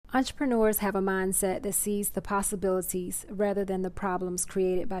Entrepreneurs have a mindset that sees the possibilities rather than the problems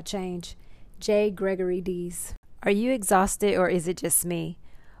created by change. J. Gregory Dees. Are you exhausted or is it just me?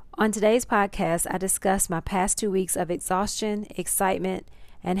 On today's podcast, I discuss my past 2 weeks of exhaustion, excitement,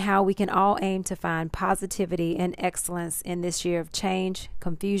 and how we can all aim to find positivity and excellence in this year of change,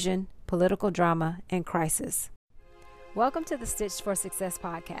 confusion, political drama, and crisis. Welcome to the Stitched for Success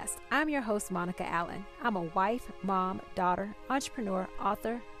podcast. I'm your host, Monica Allen. I'm a wife, mom, daughter, entrepreneur,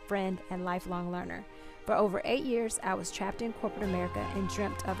 author, friend, and lifelong learner. For over 8 years, I was trapped in corporate America and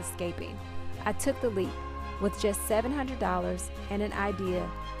dreamt of escaping. I took the leap. With just $700 and an idea,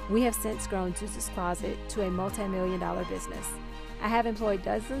 we have since grown Zeus's Closet to a multi-million-dollar business. I have employed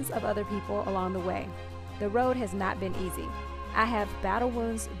dozens of other people along the way. The road has not been easy. I have battle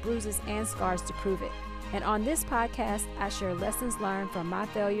wounds, bruises, and scars to prove it. And on this podcast, I share lessons learned from my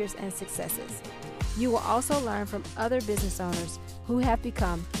failures and successes. You will also learn from other business owners who have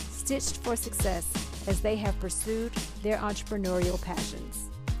become stitched for success as they have pursued their entrepreneurial passions.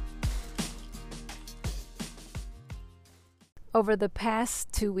 Over the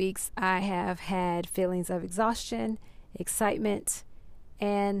past 2 weeks, I have had feelings of exhaustion, excitement,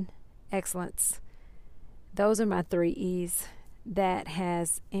 and excellence. Those are my 3 E's that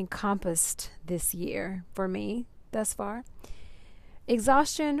has encompassed this year for me thus far.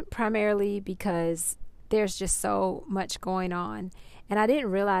 Exhaustion primarily because there's just so much going on, and I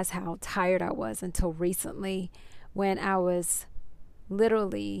didn't realize how tired I was until recently when I was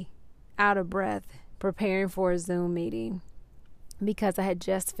literally out of breath preparing for a Zoom meeting because I had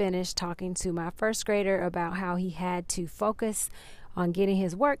just finished talking to my first grader about how he had to focus on getting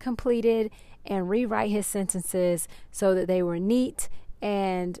his work completed and rewrite his sentences so that they were neat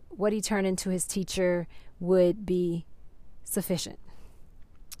and what he turned into his teacher would be sufficient.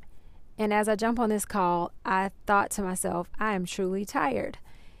 And as I jump on this call, I thought to myself, I am truly tired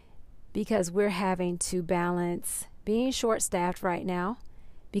because we're having to balance being short-staffed right now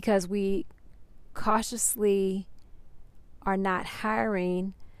because we cautiously are not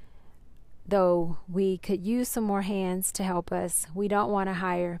hiring. Though we could use some more hands to help us, we don't want to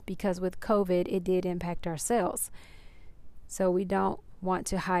hire because with COVID, it did impact our sales. So we don't want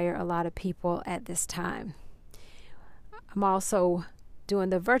to hire a lot of people at this time. I'm also doing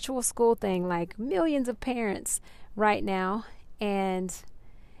the virtual school thing like millions of parents right now and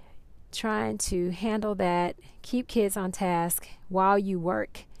trying to handle that, keep kids on task while you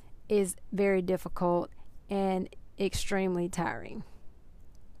work is very difficult and extremely tiring.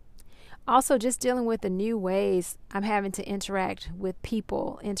 Also, just dealing with the new ways I'm having to interact with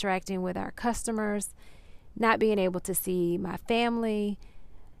people, interacting with our customers, not being able to see my family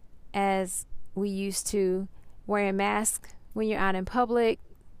as we used to, wearing masks when you're out in public,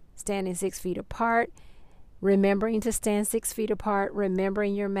 standing 6 feet apart, remembering to stand 6 feet apart,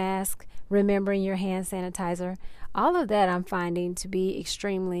 remembering your mask, remembering your hand sanitizer. All of that I'm finding to be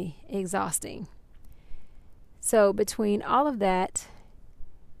extremely exhausting. So between all of that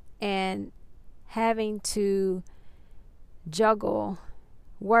and having to juggle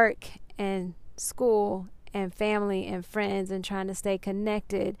work and school and family and friends and trying to stay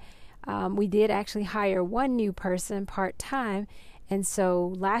connected, we did actually hire one new person part-time. And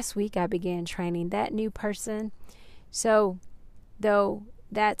so last week I began training that new person. So though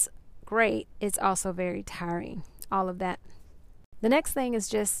that's great, it's also very tiring, all of that. The next thing is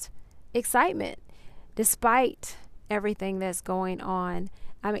just excitement. Despite everything that's going on,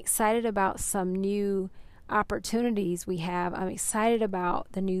 I'm excited about some new opportunities we have. I'm excited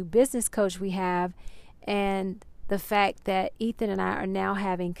about the new business coach we have and the fact that Ethan and I are now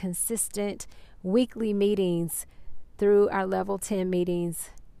having consistent weekly meetings through our level 10 meetings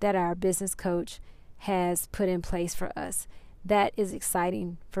that our business coach has put in place for us. That is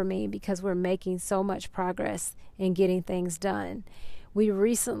exciting for me because we're making so much progress in getting things done. We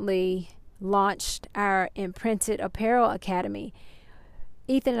recently launched our Imprinted Apparel Academy.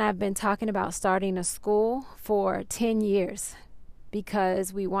 Ethan and I have been talking about starting a school for 10 years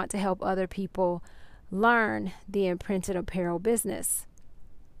because we want to help other people learn the imprinted apparel business.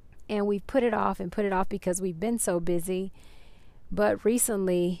 And we've put it off because we've been so busy. But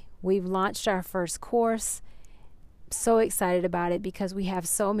recently, we've launched our first course. So excited about it because we have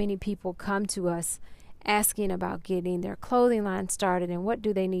so many people come to us asking about getting their clothing line started and what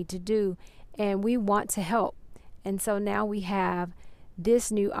do they need to do. And we want to help. And so now we have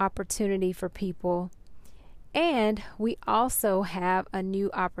this new opportunity for people. And we also have a new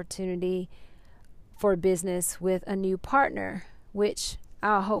opportunity for business with a new partner, which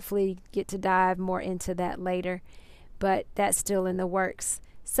I'll hopefully get to dive more into that later, but that's still in the works.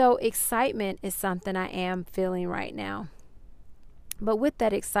 So excitement is something I am feeling right now. But with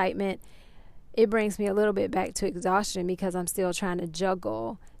that excitement, it brings me a little bit back to exhaustion because I'm still trying to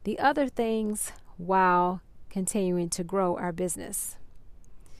juggle the other things while continuing to grow our business.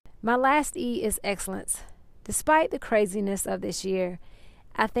 My last E is excellence. Despite the craziness of this year,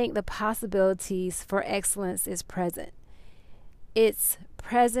 I think the possibilities for excellence is present. It's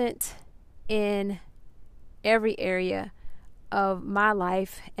present in every area of my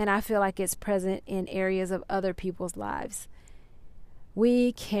life, and I feel like it's present in areas of other people's lives.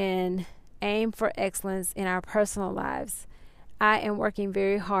 We can aim for excellence in our personal lives. I am working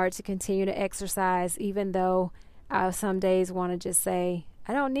very hard to continue to exercise, even though I some days want to just say,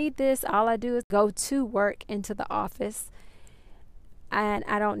 I don't need this. All I do is go to work, into the office, and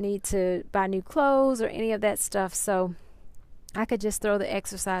I don't need to buy new clothes or any of that stuff. So I could just throw the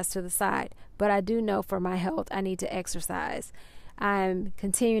exercise to the side. But I do know for my health, I need to exercise. I'm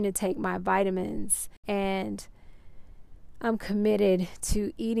continuing to take my vitamins, and I'm committed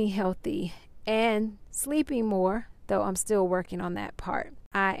to eating healthy and sleeping more, though I'm still working on that part.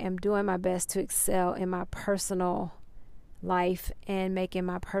 I am doing my best to excel in my personal life and making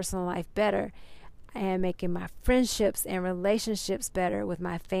my personal life better and making my friendships and relationships better with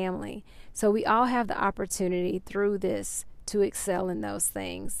my family. So we all have the opportunity through this to excel in those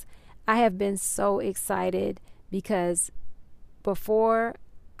things. I have been so excited because before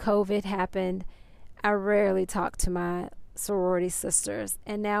COVID happened, I rarely talked to my sorority sisters,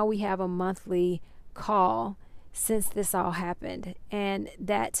 and now we have a monthly call since this all happened, and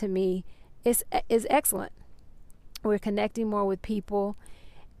that to me is excellent. We're connecting more with people,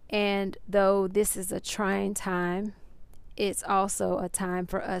 and though this is a trying time, it's also a time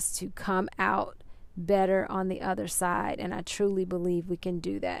for us to come out better on the other side, and I truly believe we can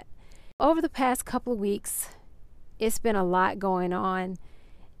do that. Over the past couple of weeks, it's been a lot going on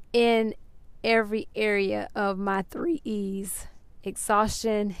in every area of my 3 E's: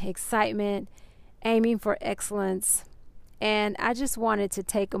 exhaustion, excitement, aiming for excellence. And I just wanted to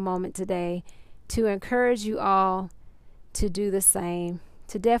take a moment today to encourage you all to do the same,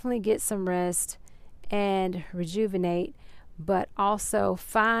 to definitely get some rest and rejuvenate, but also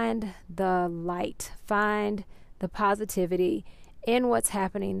find the light, find the positivity in what's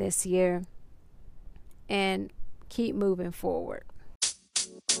happening this year, and keep moving forward.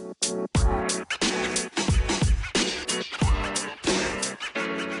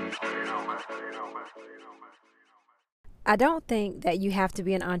 I don't think that you have to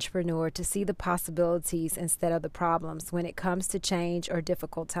be an entrepreneur to see the possibilities instead of the problems when it comes to change or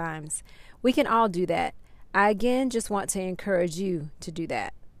difficult times. We can all do that. I again just want to encourage you to do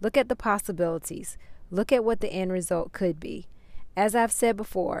that. Look at the possibilities. Look at what the end result could be. As I've said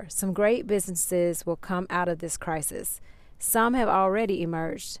before, some great businesses will come out of this crisis. Some have already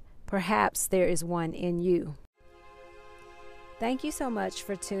emerged. Perhaps there is one in you. Thank you so much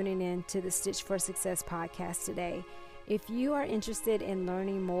for tuning in to the Stitch for Success podcast today. If you are interested in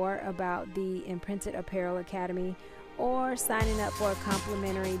learning more about the Imprinted Apparel Academy or signing up for a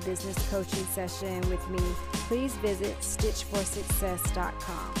complimentary business coaching session with me, please visit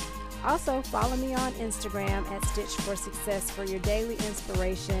stitchforsuccess.com. Also, follow me on Instagram at Stitch for Success for your daily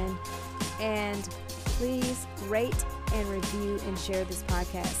inspiration. And please rate and review and share this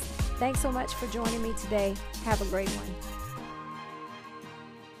podcast. Thanks so much for joining me today. Have a great one.